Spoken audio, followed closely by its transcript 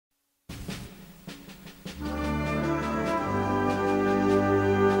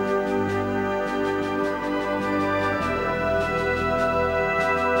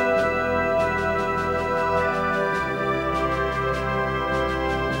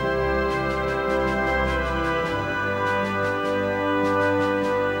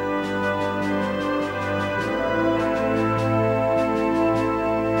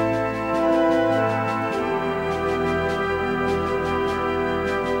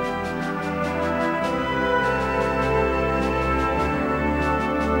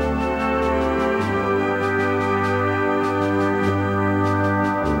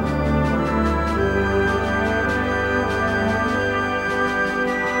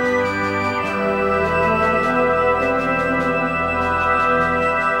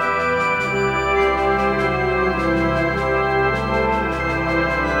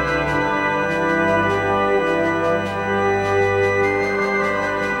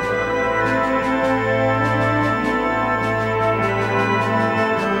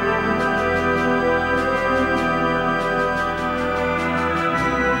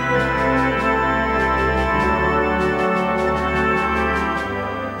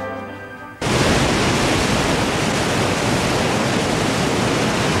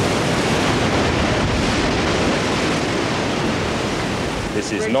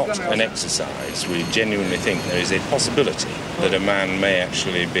is not an exercise. We genuinely think there is a possibility that a man may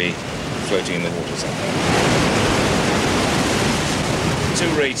actually be floating in the water somewhere.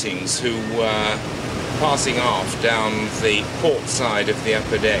 2 ratings who were passing aft down the port side of the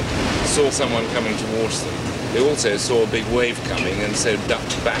upper deck saw someone coming towards them. They also saw a big wave coming and so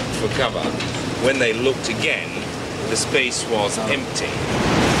ducked back for cover. When they looked again, the space was empty.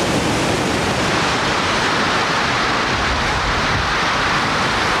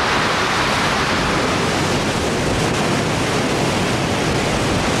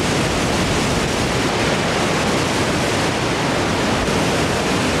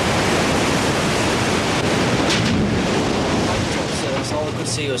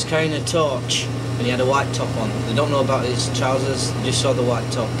 He was carrying a torch and he had a white top on. They don't know about his trousers, they just saw the white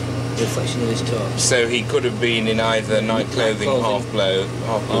top, the reflection of his torch. So he could have been in either night clothing, half clothes,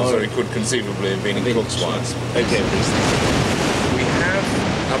 or he could conceivably have been in cook's whites. Okay, please. We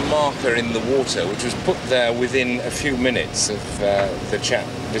have a marker in the water which was put there within a few minutes of the chap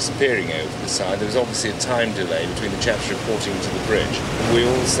disappearing over the side. There was obviously a time delay between the chaps reporting to the bridge. We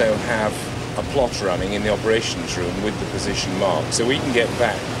also have a plot running in the operations room with the position marked, so we can get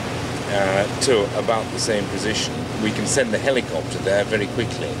back to about the same position. We can send the helicopter there very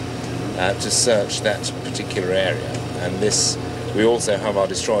quickly to search that particular area, and this, we also have our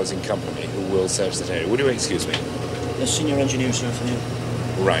destroyers in company who will search that area. Would you excuse me? Yes, senior engineer, sir, for you.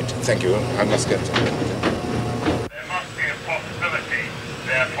 Right, thank you. I must go to... There must be a possibility,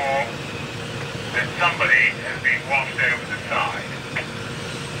 therefore, that somebody has been washed over the side.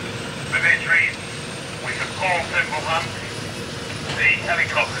 For this reason, we can call Simple Hunt, the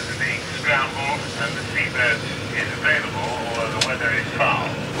helicopters are being scrambled and the seabird is available, although the weather is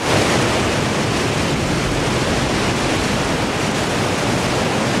foul.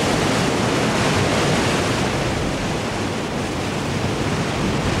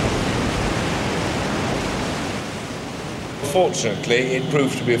 Fortunately, it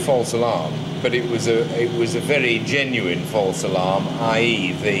proved to be a false alarm, but it was a very genuine false alarm,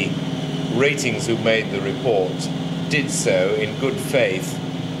 i.e. the ratings who made the report did so in good faith,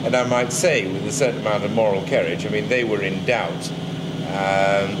 and I might say with a certain amount of moral courage. I mean, they were in doubt.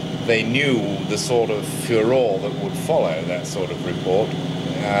 They knew the sort of furore that would follow that sort of report,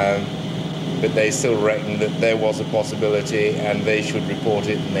 but they still reckoned that there was a possibility and they should report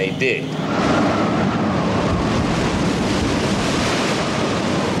it, and they did.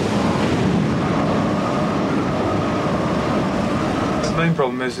 The main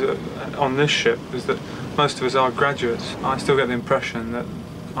problem is that on this ship is that most of us are graduates. I still get the impression that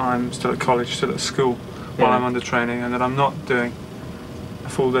I'm still at college, still at school, while I'm under training, and that I'm not doing a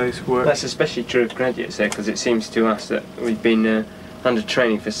full day's work. That's especially true of graduates there, because it seems to us that we've been under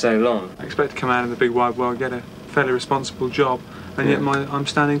training for so long. I expect to come out in the big wide world, get a fairly responsible job, and yet I'm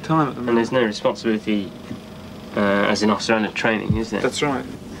standing time at the moment. And there's no responsibility as an officer under training, is there? That's right.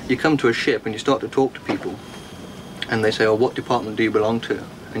 You come to a ship and you start to talk to people, and they say, oh, what department do you belong to?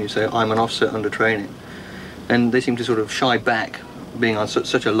 And you say, I'm an officer under training. And they seem to sort of shy back, being on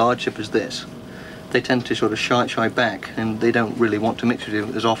such a large ship as this. They tend to sort of shy back, and they don't really want to mix with you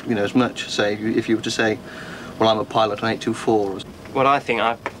as often, as much. Say, if you were to say, well, I'm a pilot on 824. What I think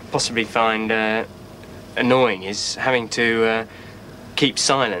I possibly find annoying is having to keep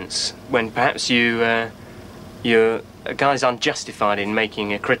silence when perhaps a guy's unjustified in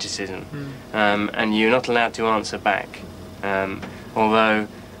making a criticism, and you're not allowed to answer back. Although,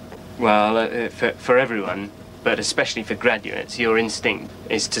 well, for everyone, but especially for graduates, your instinct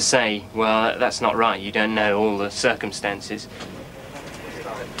is to say, well, that's not right, you don't know all the circumstances.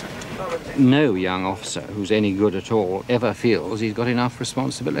 No young officer who's any good at all ever feels he's got enough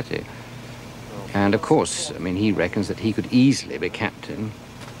responsibility. And of course, I mean, he reckons that he could easily be captain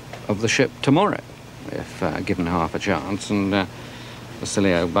of the ship tomorrow, if given half a chance, and the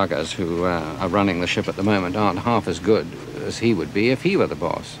silly old buggers who are running the ship at the moment aren't half as good as he would be if he were the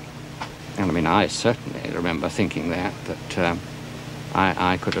boss. And I mean, I certainly remember thinking that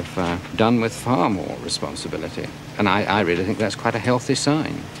I could have done with far more responsibility. And I really think that's quite a healthy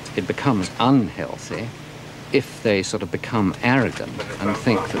sign. It becomes unhealthy if they sort of become arrogant and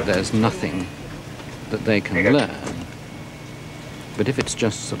think that there's nothing that they can learn. But if it's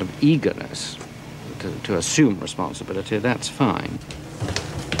just sort of eagerness to assume responsibility, that's fine.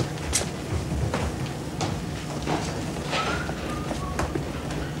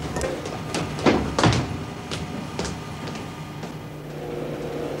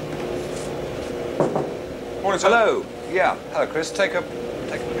 Hello. Yeah. Hello, Chris. Take a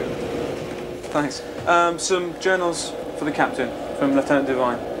view. Thanks. Some journals for the captain from Lieutenant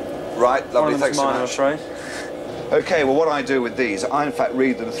Devine. Right. Lovely. Thanks Thanks so mine, much. I'm afraid. Okay, well, what I do with these, I in fact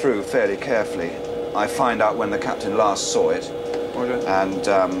read them through fairly carefully. I find out when the captain last saw it, and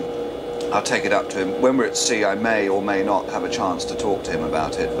I'll take it up to him. When we're at sea, I may or may not have a chance to talk to him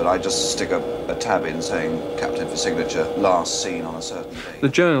about it, but I just stick a tab in saying, Captain for signature, last seen on a certain day. The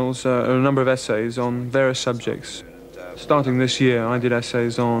journals are a number of essays on various subjects. Starting this year, I did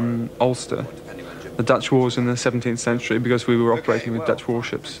essays on Ulster, the Dutch wars in the 17th century, because we were operating with Dutch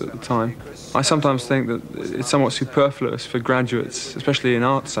warships at the time. I sometimes think that it's somewhat superfluous for graduates, especially in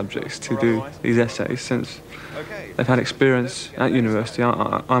art subjects, to do these essays, since they've had experience at university.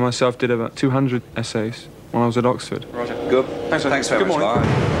 I myself did about 200 essays when I was at Oxford. Good. Thanks very much. Bye.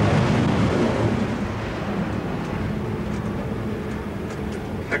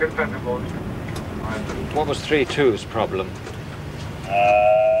 What was 3-2's problem?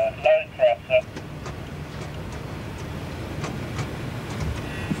 Low thruster.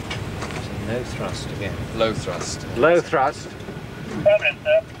 No thrust again. Low thrust. Low thrust. Permanent,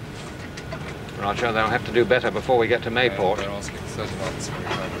 sir. Roger, they'll have to do better before we get to Mayport. They're asking 30 knots.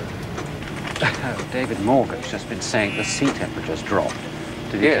 Oh, David Morgan's just been saying the sea temperature's dropped.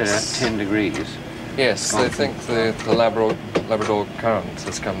 Did you say 10 degrees? Yes, they think the Labrador current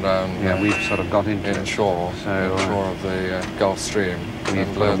has come down. Yeah, we've sort of got into inshore, so inshore of the Gulf Stream.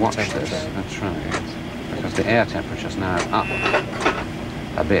 We've got to watch this. That's right. Because the air temperature's now up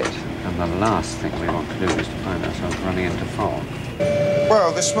a bit, and the last thing we want to do is to find ourselves running into fog.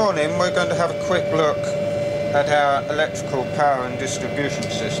 Well, this morning we're going to have a quick look at our electrical power and distribution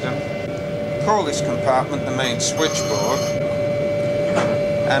system. Call this compartment the main switchboard,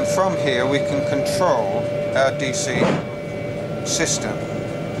 and from here we can control our DC system.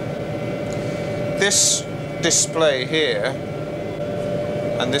 This display here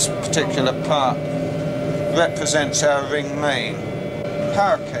and this particular part represents our ring main.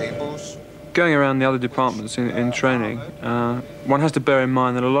 Power cables. Going around the other departments in training, one has to bear in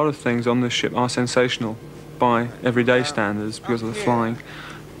mind that a lot of things on this ship are sensational by everyday standards because of the flying.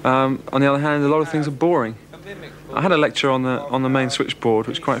 On the other hand, a lot of things are boring. I had a lecture on the main switchboard,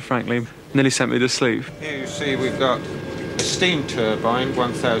 which quite frankly nearly sent me to sleep. Here you see we've got a steam turbine,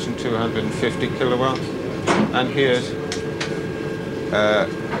 1,250 kilowatts, and here's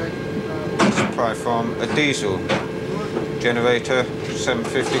supply from a diesel generator,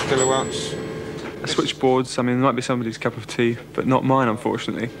 750 kilowatts. Switchboards, I mean, it might be somebody's cup of tea, but not mine,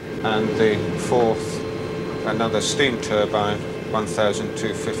 unfortunately. And the fourth, another steam turbine,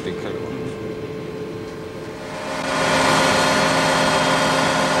 1,250 kilowatts.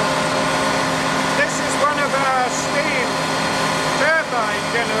 This is one of our steam turbine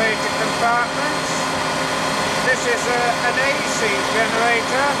generator compartments. This is an AC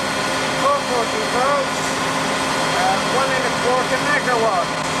generator, 440 volts, 1.25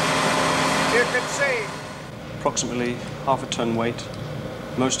 megawatts. You can see. Approximately half a ton weight,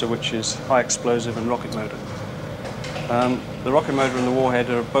 most of which is high explosive and rocket motor. The rocket motor and the warhead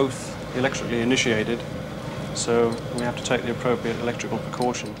are both electrically initiated, so we have to take the appropriate electrical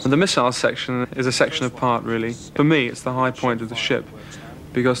precautions. The missile section is a section apart, really. For me, it's the high point of the ship,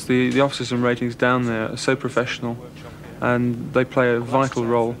 because the officers and ratings down there are so professional, and they play a vital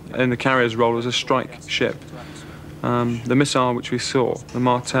role in the carrier's role as a strike ship. The missile which we saw, the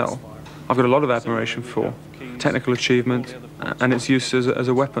Martel, I've got a lot of admiration for. Technical achievement and its use as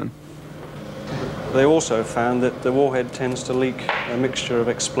a weapon. They also found that the warhead tends to leak a mixture of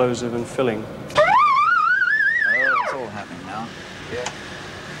explosive and filling. Oh, it's all happening now. Yeah.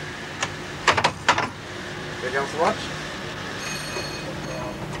 Ready on for watch?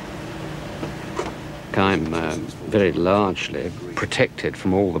 I'm very largely protected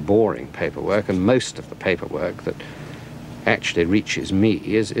from all the boring paperwork, and most of the paperwork that actually reaches me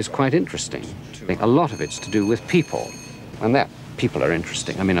is quite interesting. I think a lot of it's to do with people, and that people are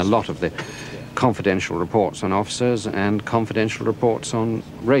interesting. I mean, a lot of the confidential reports on officers and confidential reports on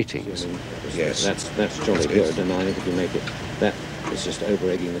ratings. Yes, that's jolly good, and I think if you make it, that is just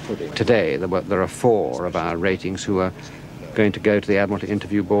over-egging the pudding. Today, there are 4 of our ratings who are going to go to the Admiralty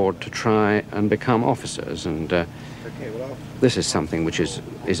Interview Board to try and become officers, and this is something which is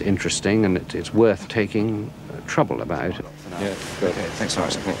interesting, and it's worth taking trouble about. Yeah, good. Okay, thanks so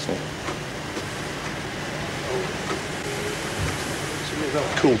much. Thanks.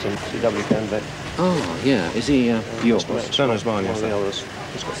 Coulton, CW candidate. Oh, yeah. Is he yours? Turner's mine, yes. The others.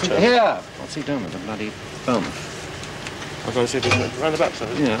 Here! What's he done with the bloody bum? I'm going to see if he's round the back, sir.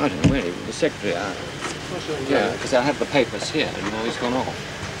 Yeah, I don't know where the secretary. Yeah, because I had the papers here, and now he's gone off.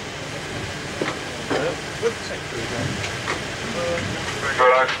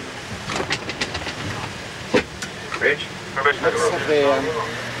 Rich?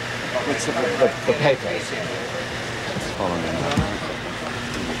 Let's have the papers. following him.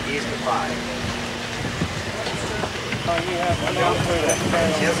 Here's the 5. Oh, you have gone through that.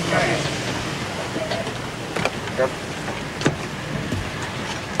 Yes,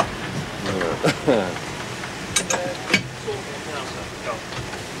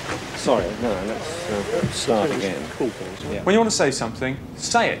 Sorry, no, let's start again. Yeah. When you want to say something,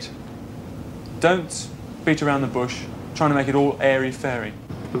 say it. Don't beat around the bush, trying to make it all airy-fairy.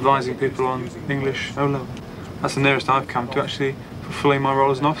 Advising people on English O-level. That's the nearest I've come to actually fulfilling my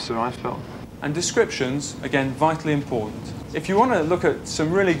role as an officer, I felt. And descriptions, again, vitally important. If you want to look at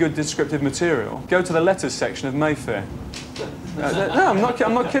some really good descriptive material, go to the letters section of Mayfair. No, I'm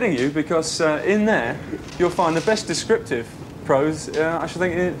not kidding you, because in there you'll find the best descriptive prose, I should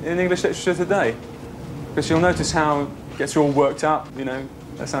think, in English literature today. Because you'll notice how it gets you all worked up, you know,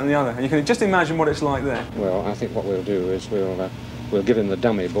 that's that and the other. And you can just imagine what it's like there. Well, I think what we'll do is we'll give him the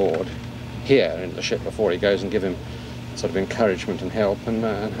dummy board here in the ship before he goes, and give him sort of encouragement and help, and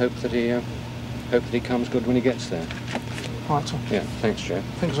hope that he comes good when he gets there. All right, sir. Yeah, thanks, Joe.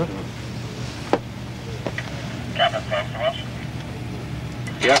 Thanks, sir. Captain, close to us.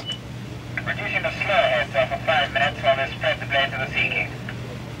 Yeah. Reducing the slow heads off for 5 minutes while they spread the blade to the Sea King.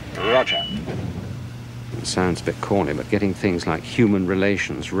 Roger. It sounds a bit corny, but getting things like human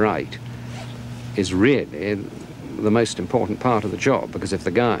relations right is really the most important part of the job, because if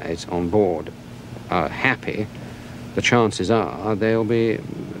the guys on board are happy, the chances are they'll be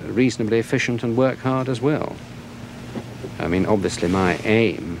reasonably efficient and work hard as well. I mean, obviously my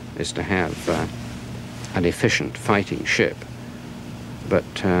aim is to have an efficient fighting ship,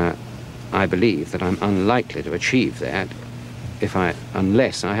 but I believe that I'm unlikely to achieve that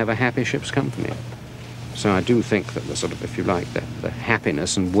unless I have a happy ship's company. So I do think that the sort of, if you like, the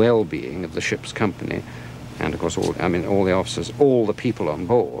happiness and well-being of the ship's company, and of course all the officers, all the people on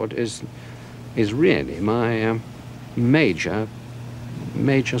board, is really my major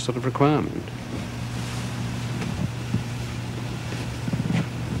sort of requirement.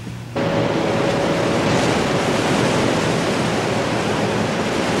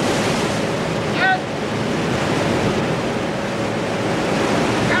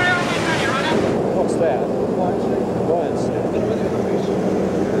 What's that? Buoyancy.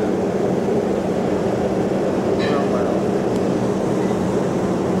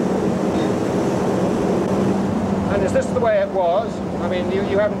 And is this the way it was? I mean,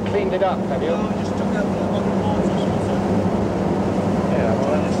 you haven't cleaned it up, have you? No, I just took out the bottom lines. Yeah,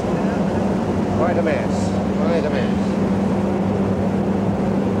 well, that's quite a mess. Quite a mess.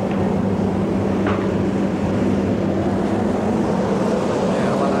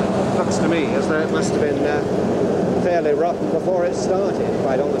 Yeah, well, it looks to me as though it must have been fairly rotten before it started,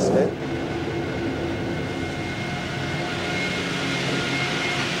 quite honestly.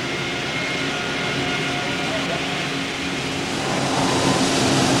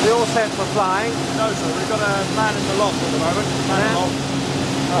 We're all set for flying? No, sir. We've got a man in the loft at the moment.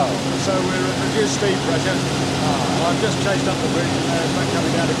 Oh. So we're at reduced speed pressure. I've just chased up the bridge and there's back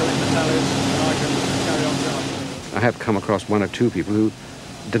coming down to collect the tallies, and I can carry on charging. I have come across one or two people who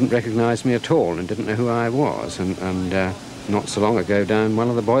didn't recognise me at all and didn't know who I was, and not so long ago down one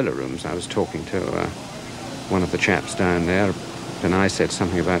of the boiler rooms I was talking to one of the chaps down there, and I said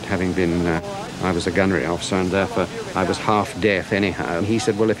something about having been I was a gunnery officer and therefore I was half deaf anyhow. And he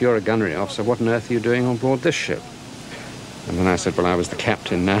said, well, if you're a gunnery officer, what on earth are you doing on board this ship? And then I said, well, I was the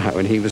captain now, and he was